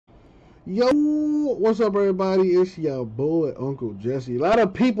Yo, what's up, everybody? It's your boy, Uncle Jesse. A lot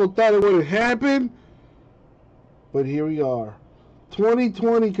of people thought it wouldn't happen, but here we are.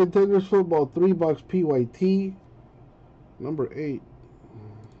 2020 Contenders Football 3-box PYT, number 8.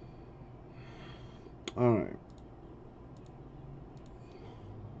 Alright.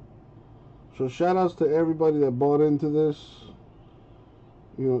 So, shout outs to everybody that bought into this.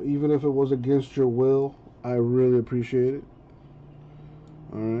 You know, even if it was against your will, I really appreciate it.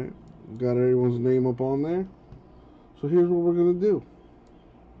 Alright. Got everyone's name up on there. So here's what we're going to do.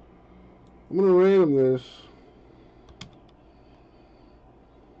 I'm going to random this.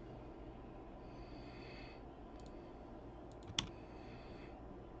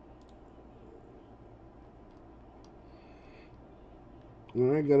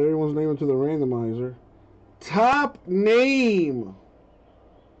 Alright, got everyone's name into the randomizer. Top name!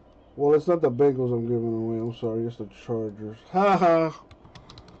 Well, it's not the Bengals I'm giving away. I'm sorry, it's the Chargers. Haha.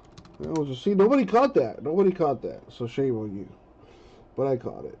 See, nobody caught that. Nobody caught that. So shame on you. But I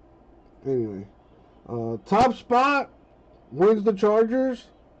caught it. Anyway. Top spot wins the Chargers.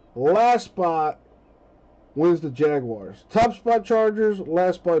 Last spot wins the Jaguars. Top spot Chargers.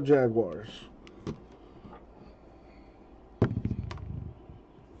 Last spot Jaguars.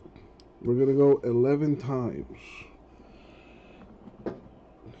 We're going to go 11 times.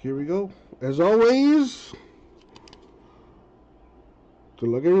 Here we go. As always, good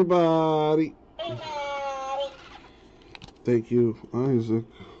luck, everybody. Thank you, Isaac.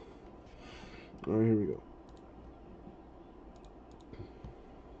 All right, here we go.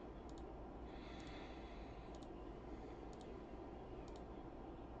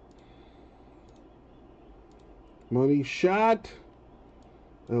 Money shot.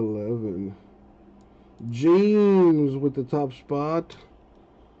 11. James with the top spot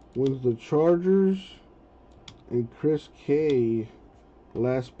wins the Chargers, and Chris K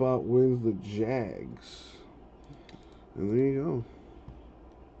last spot wins the Jags. And there you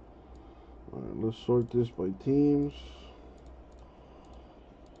go. Alright, let's sort this by teams.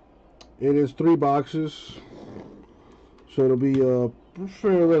 It is 3 boxes, so it'll be a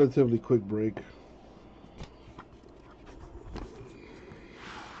relatively quick break.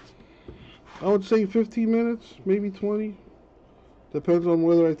 I would say 15 minutes, maybe 20. Depends on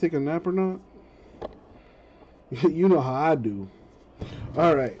whether I take a nap or not. You know how I do.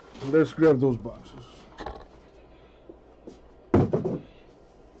 Alright, let's grab those boxes.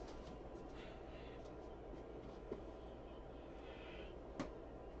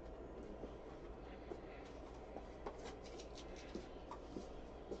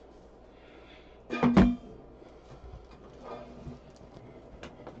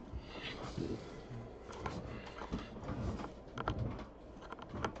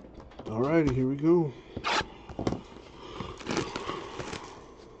 Alrighty, here we go.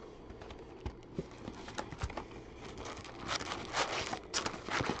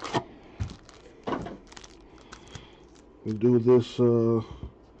 We do this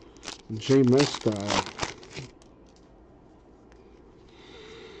J-Mess style.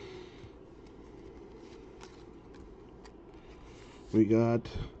 We got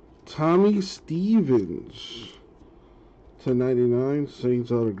Tommy Stevens /99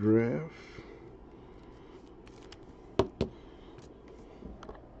 Saints autograph.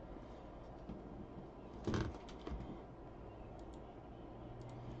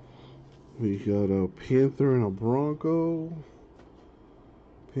 We got a Panther and a Bronco.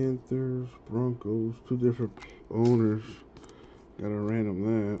 Panthers, Broncos, 2 different owners. Gotta random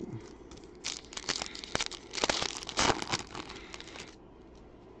that.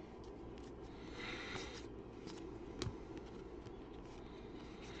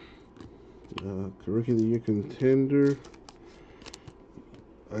 Rookie of the Year contender,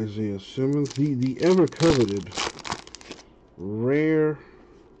 Isaiah Simmons. The ever coveted rare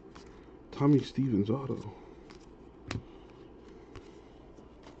Tommy Stevens auto.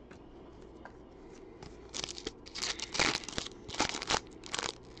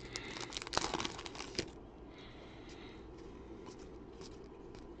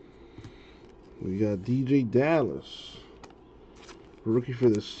 We got DJ Dallas, rookie for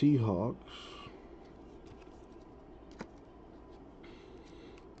the Seahawks.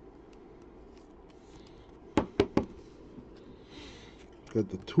 Got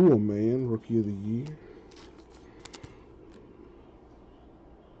the Tool Man, rookie of the year.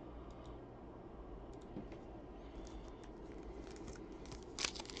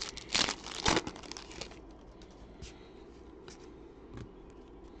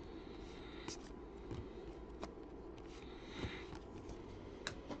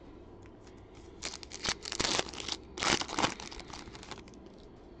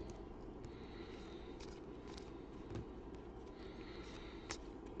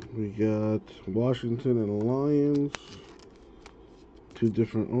 We got Washington and Lions. 2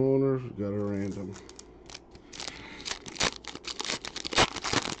 different owners. We got a random.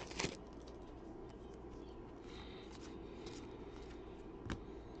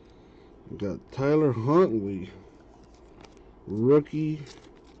 We got Tyler Huntley, rookie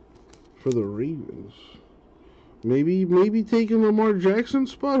for the Ravens. Maybe taking Lamar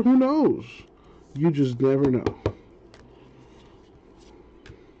Jackson's spot. Who knows? You just never know.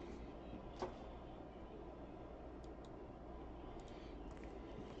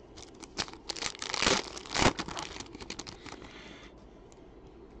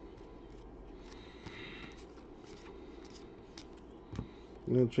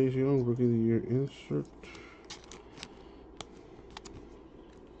 Now Chase Young, Rookie of the Year insert.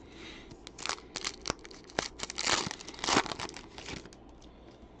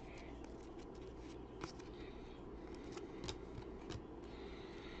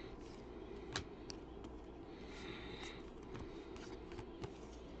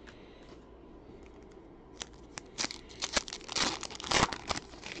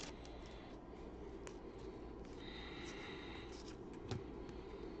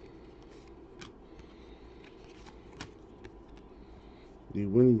 The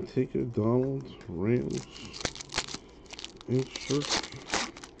winning ticket, Donald, Rams, insert.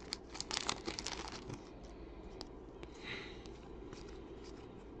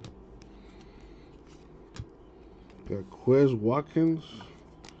 Got Quez Watkins,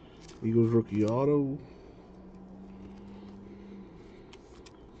 Eagles rookie auto.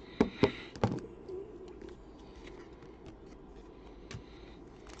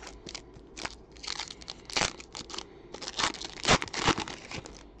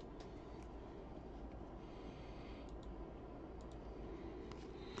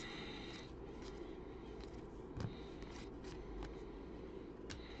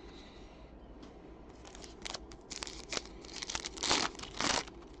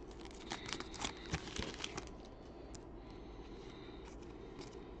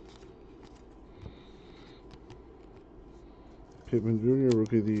 Pittman Jr.,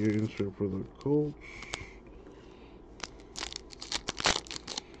 Rookie of the Year insert for the Colts.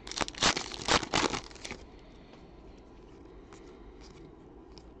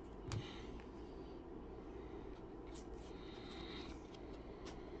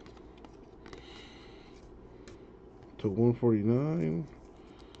 To 149,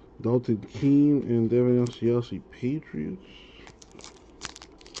 Dalton Keene and Devin Asiasi, Patriots.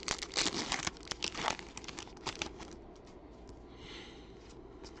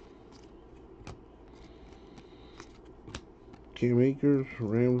 Cam Akers,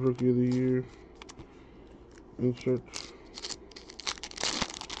 Rams Rookie of the Year insert.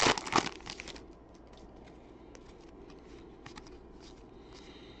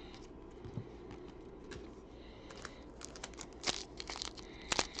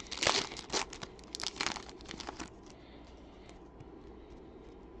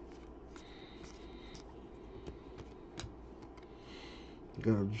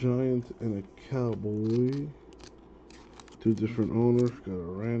 Got a Giant and a Cowboy. 2 different owners. Got a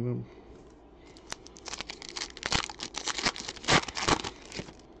random.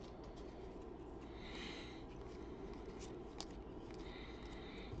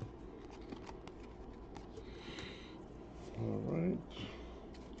 All right.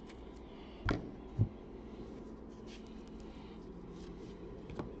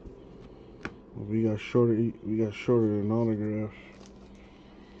 Well, we got shorter than autographs.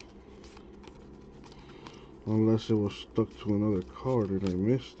 Unless it was stuck to another card and I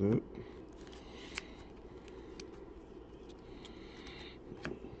missed it.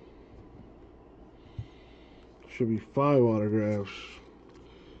 Should be 5 autographs,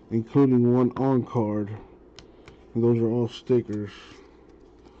 including 1 on card. And those are all stickers.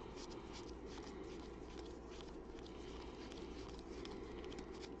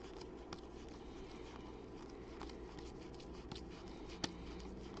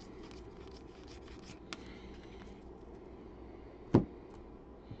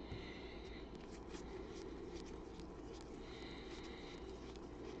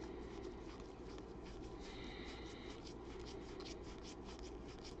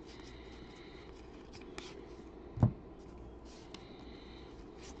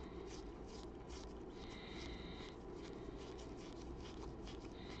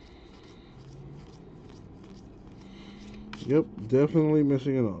 Yep, definitely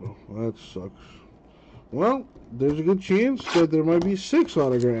missing an auto. That sucks. Well, there's a good chance that there might be 6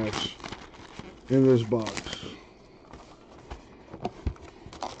 autographs in this box.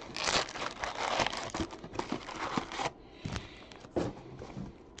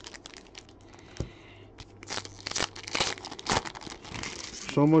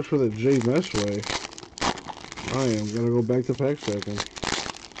 so much for the J Messway. I am gonna go back to pack stacking.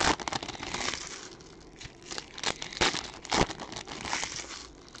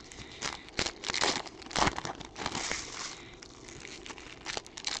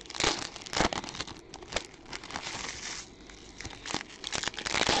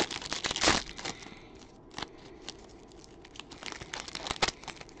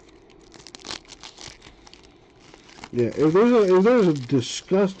 Yeah, if there's a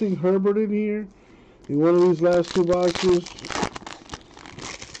disgusting Herbert in here in one of these last two boxes,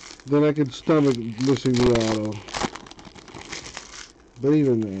 then I could stomach missing the auto. But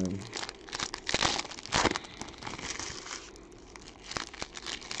even then.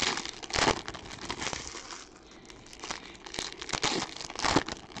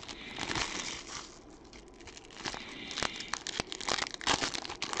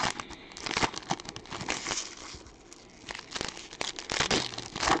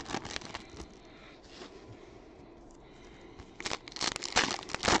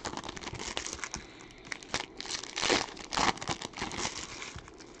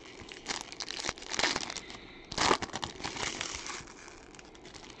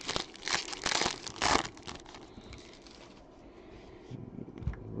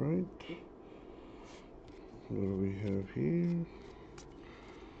 Right. What do we have here?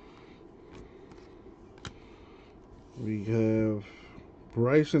 We have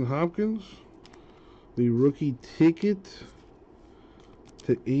Bryson Hopkins, the rookie ticket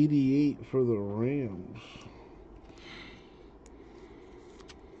to 88 for the Rams.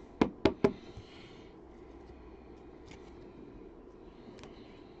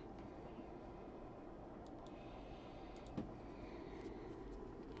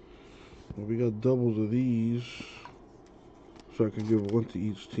 Well, we got doubles of these, so I can give one to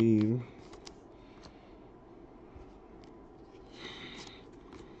each team.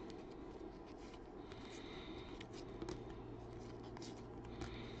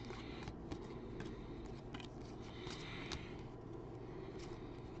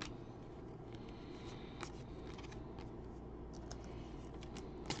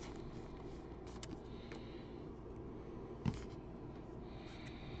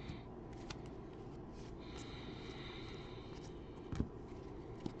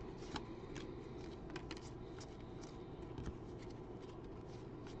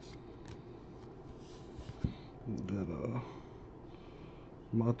 Got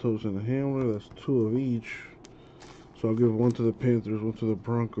Matos and a Hamler. That's two of each. So I'll give one to the Panthers, one to the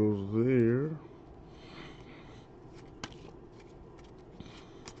Broncos there.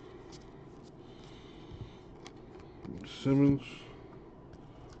 Simmons,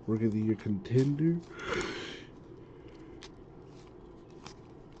 Rookie of the Year contender.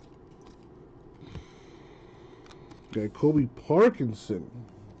 Got Kobe Parkinson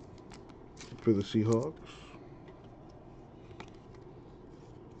for the Seahawks.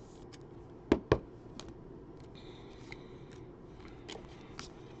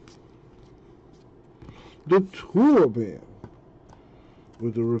 The Tour Band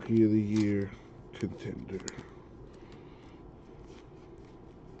with the Rookie of the Year contender.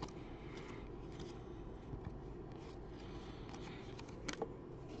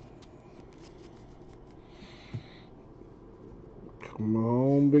 Come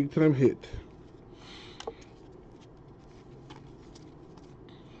on, big time hit.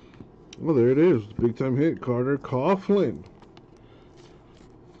 Well, there it is. Big time hit. Carter Coughlin.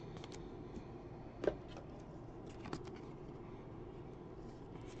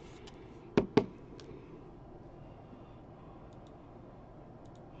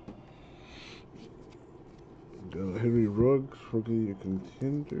 Got Henry Ruggs, Rookie of the Year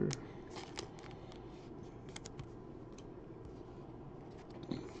contender.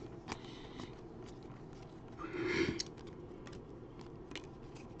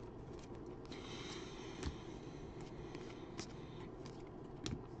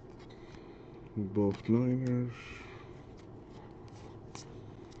 Both Niners.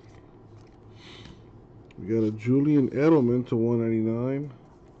 We got a Julian Edelman to 199.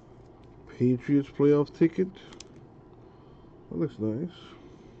 Patriots playoff ticket. That looks nice.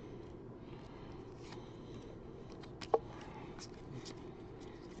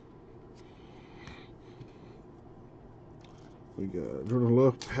 We got Jordan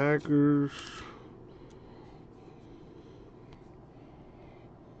Love Packers.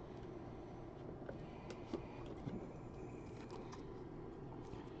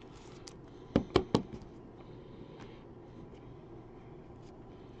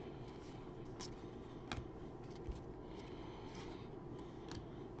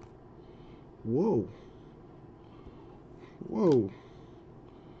 Whoa. Whoa.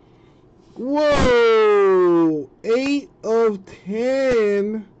 Whoa! 8 of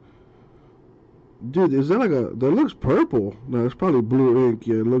 10. Dude, is that like a... That looks purple. No, it's probably blue ink.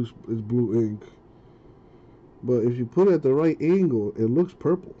 Yeah, it's blue ink. But if you put it at the right angle, it looks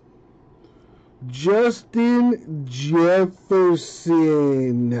purple. Justin Jefferson.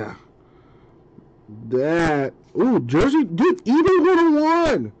 That... Ooh, jersey... Dude, even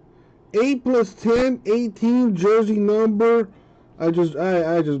 101. 8 plus 10, 18 jersey number. I just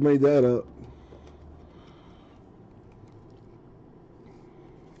made that up.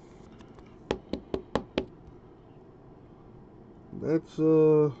 It's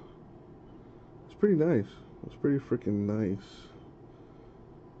pretty nice. It's pretty freaking nice.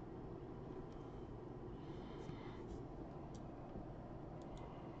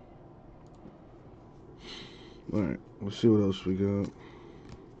 Alright, let's see what else we got.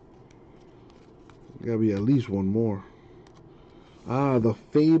 Gotta be at least one more. Ah, the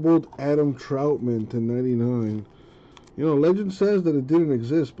fabled Adam Troutman to 99. You know, legend says that it didn't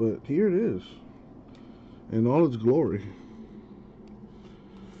exist, but here it is. In all its glory.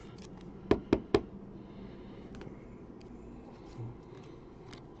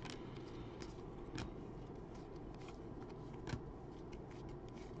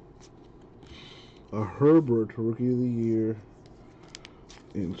 A Herbert Rookie of the Year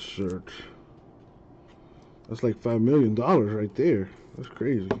insert. That's like $5 million right there. That's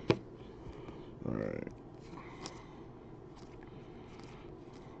crazy. All right.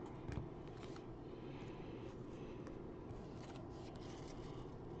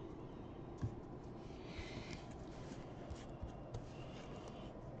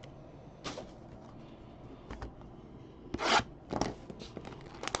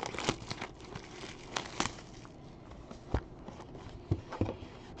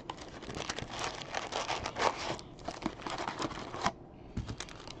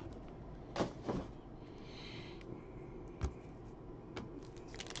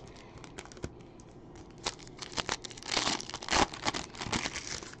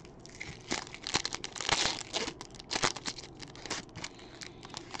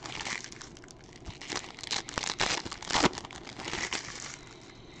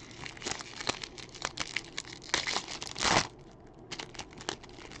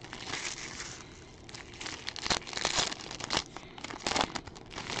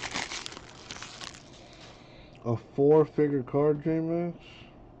 A 4-figure card game match.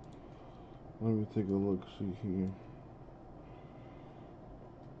 Let me take a look, see here.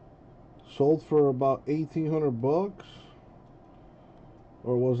 Sold for about 1,800 bucks,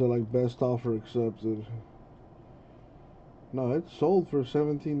 or was it like best offer accepted? No, it sold for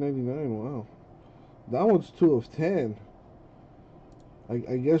 $17.99. Wow, that one's 2 of 10.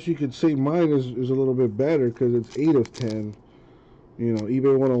 I guess you could say mine is a little bit better because it's 8 of 10. You know,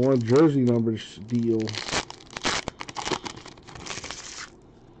 eBay 101 jersey numbers deal.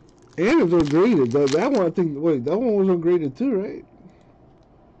 And it's ungraded. That one, I think, wait, that one was ungraded too, right?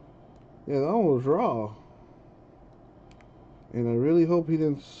 Yeah, that one was raw. And I really hope he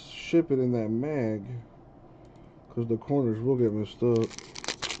didn't ship it in that mag, because the corners will get messed up.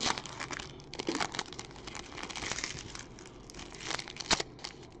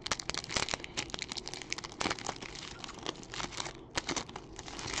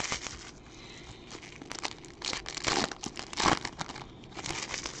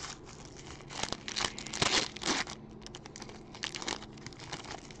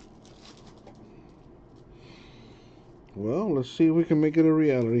 Well, let's see if we can make it a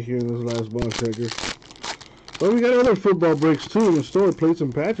reality here in this last box checker. Well, we got other football breaks too in the store. Plates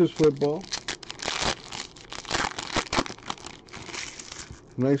and patches football.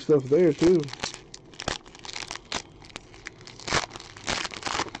 Nice stuff there too.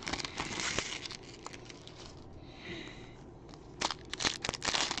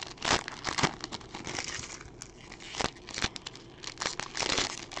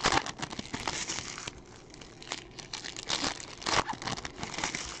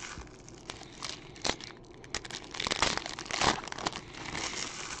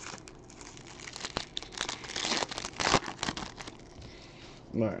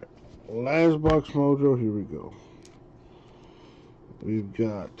 Alright, last box mojo, here we go. We've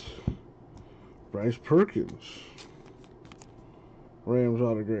got Bryce Perkins, Rams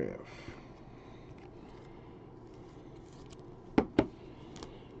autograph.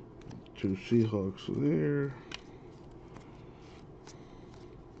 Two Seahawks there.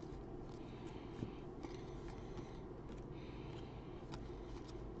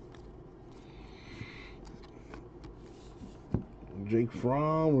 Jake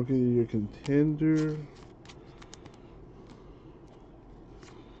Fromm, Rookie of the Year contender.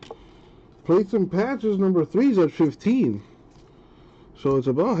 Plates and patches number 3 is at 15. So it's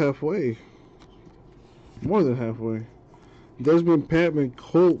about halfway. More than halfway. Desmond Patman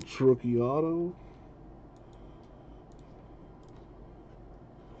Colts rookie auto.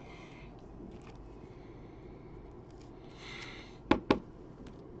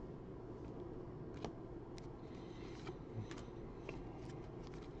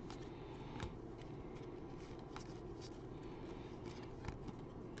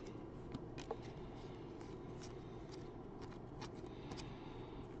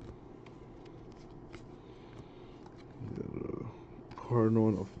 Cardinal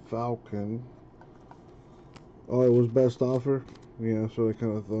and a Falcon. Oh, it was best offer? Yeah, that's what I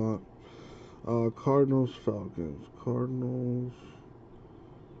kind of thought. Cardinals, Falcons. Cardinals,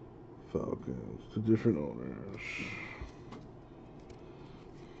 Falcons. To different owners.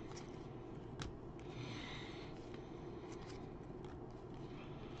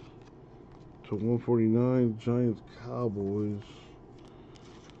 To 149, Giants, Cowboys.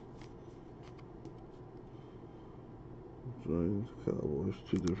 Giants, Cowboys.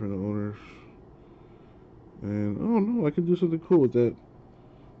 2 different owners. And, oh no, I can do something cool with that.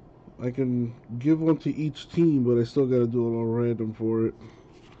 I can give one to each team, but I still got to do a little random for it.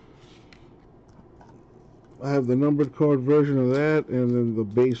 I have the numbered card version of that, and then the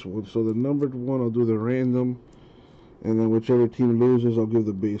base one. So the numbered one, I'll do the random, and then whichever team loses, I'll give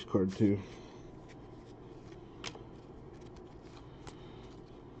the base card to.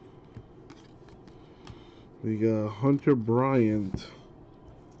 We got Hunter Bryant,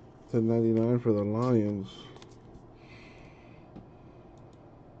 /99 for the Lions.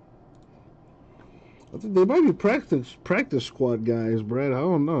 I think they might be practice squad guys, Brad. I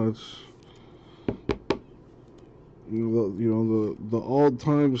don't know. It's the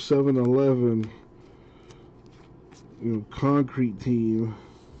all-time 7-Eleven concrete team.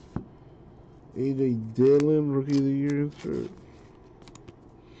 AJ Dillon, rookie of the year insert.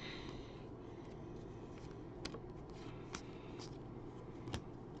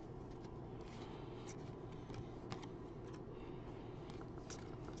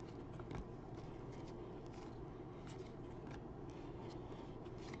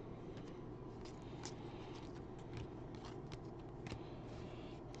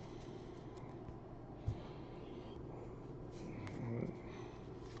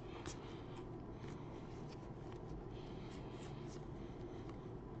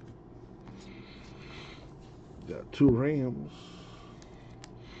 Got 2 Rams.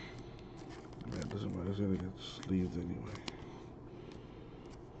 That doesn't matter. It's gonna get sleeved anyway.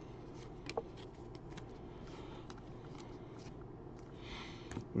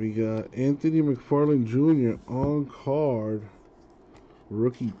 We got Anthony McFarland Jr. on card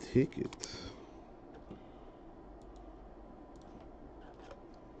rookie ticket.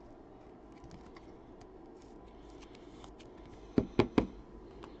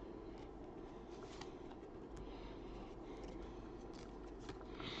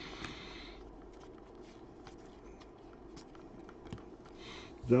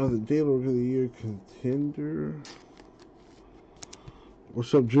 Jonathan Taylor, rookie of the year contender.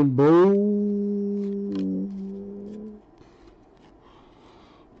 What's up, Jimbo?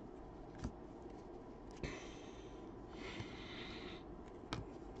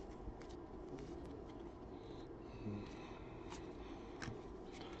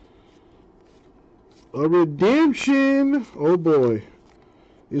 A redemption! Oh boy.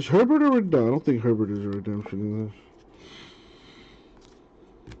 Is Herbert a redemption? I don't think Herbert is a redemption in this.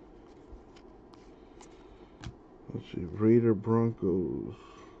 Let's see. Raider Broncos.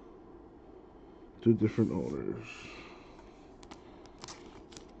 2 different owners.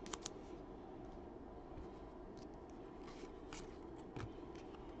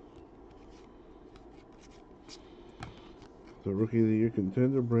 The rookie of the year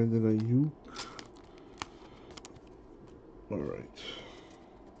contender, Brandon Ayuk. Alright.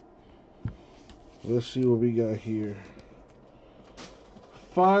 Let's see what we got here.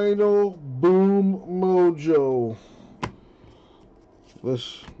 Final Boom Mojo.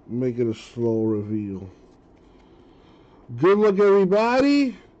 Let's make it a slow reveal. Good luck,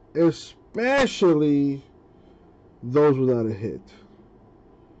 everybody, especially those without a hit.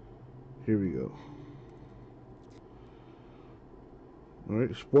 Here we go. All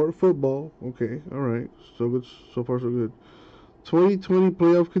right, sport football. Okay, all right. So good. So far, so good. 2020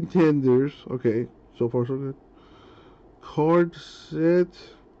 playoff contenders. Okay, so far, so good. Card set.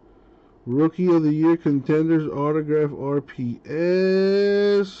 Rookie of the year contenders autograph RPS.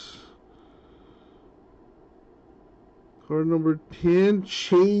 Card number 10,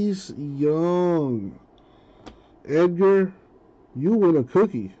 Chase Young. Edgar, you win a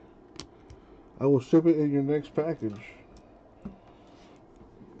cookie. I will ship it in your next package.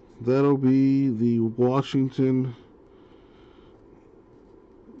 That'll be the Washington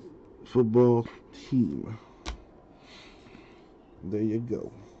football team. There you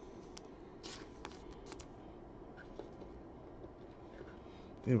go.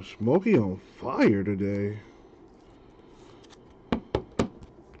 Damn, Smokey on fire today.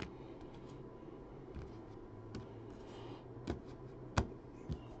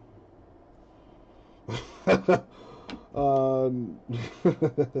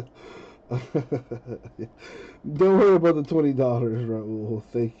 Don't worry about the $20, Raul.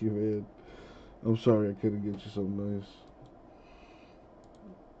 Thank you, man. I'm sorry I couldn't get you something nice.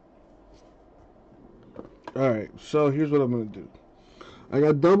 Alright, so here's what I'm going to do. I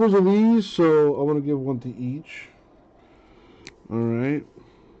got doubles of these, so I'm going to give one to each. Alright.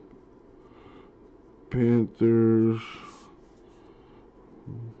 Panthers,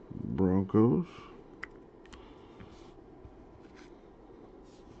 Broncos.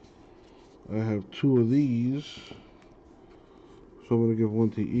 I have two of these, so I'm going to give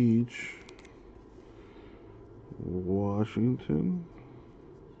one to each. Washington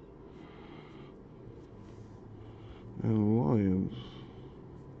and Lions.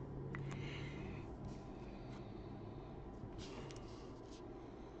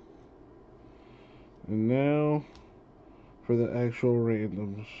 And now for the actual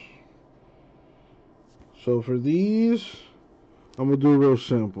randoms. So for these, I'm going to do real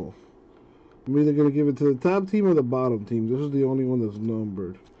simple. I'm either going to give it to the top team or the bottom team. This is the only one that's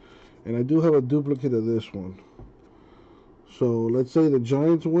numbered. And I do have a duplicate of this one. So let's say the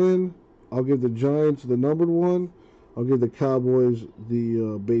Giants win. I'll give the Giants the numbered one. I'll give the Cowboys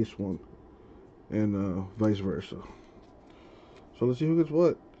the base one. And vice versa. So let's see who gets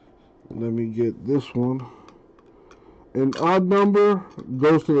what. Let me get this one. An odd number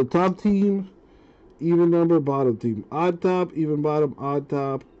goes to the top team. Even number, bottom team. Odd top, even bottom, odd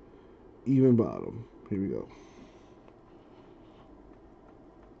top, even bottom. Here we go.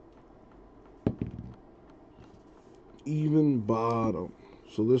 Even bottom.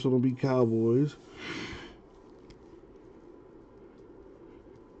 So this one will be Cowboys.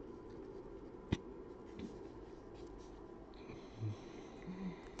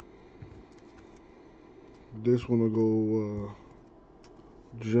 This one will go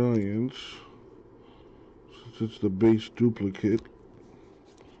Giants, since it's the base duplicate.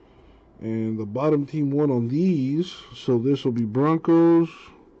 And the bottom team won on these, so this will be Broncos.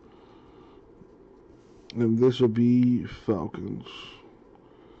 And this will be Falcons.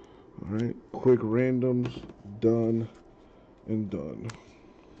 Alright, quick randoms, done and done.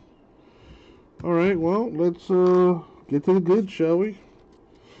 Alright, well, let's get to the good, shall we?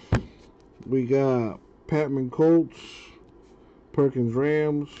 We got Patman Colts, Perkins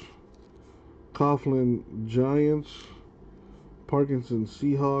Rams, Coughlin Giants, Parkinson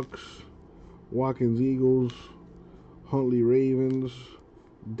Seahawks, Watkins Eagles, Huntley Ravens,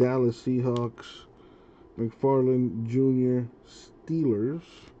 Dallas Seahawks, McFarland Jr. Steelers,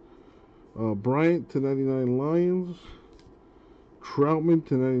 Bryant /99 Lions, Troutman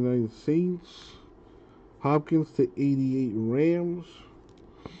 /99 Saints, Hopkins /88 Rams,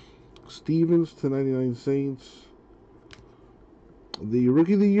 Stevens /99 Saints, the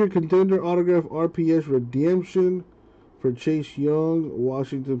Rookie of the Year Contender Autograph RPS Redemption for Chase Young,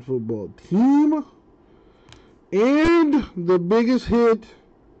 Washington football team, and the biggest hit,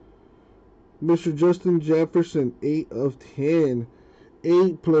 Mr. Justin Jefferson, 8 of 10.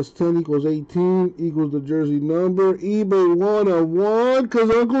 8 plus 10 equals 18, equals the jersey number. eBay 1 of 1, because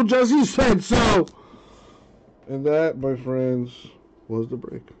Uncle Jesse said so. And that, my friends, was the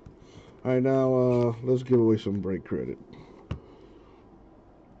break. All right, now let's give away some break credit.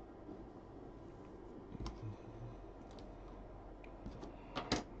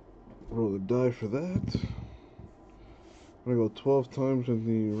 Roll the die for that. I'm going to go 12 times in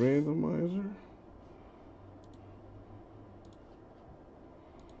the randomizer.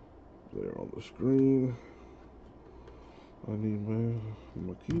 There on the screen. I need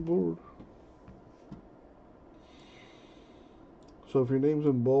my keyboard. So if your name's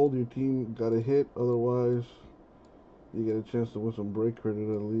in bold, your team got a hit. Otherwise, you get a chance to win some break credit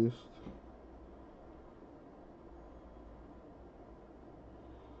at least.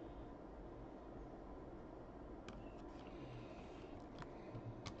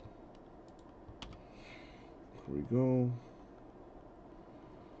 Here we go.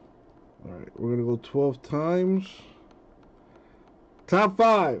 Alright, we're going to go 12 times. Top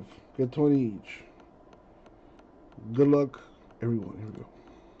 5. Get 20 each. Good luck, everyone. Here we go.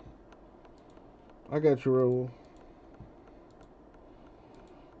 I got you, Raul.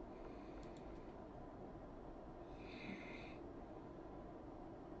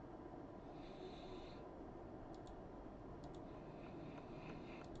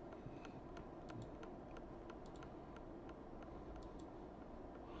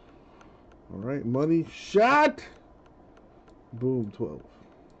 right, money shot. Boom, 12.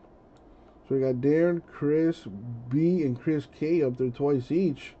 So we got Darren, Chris B, and Chris K up there twice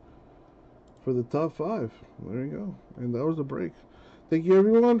each for the top 5. There you go. And that was the break. Thank you,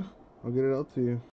 everyone. I'll get it out to you.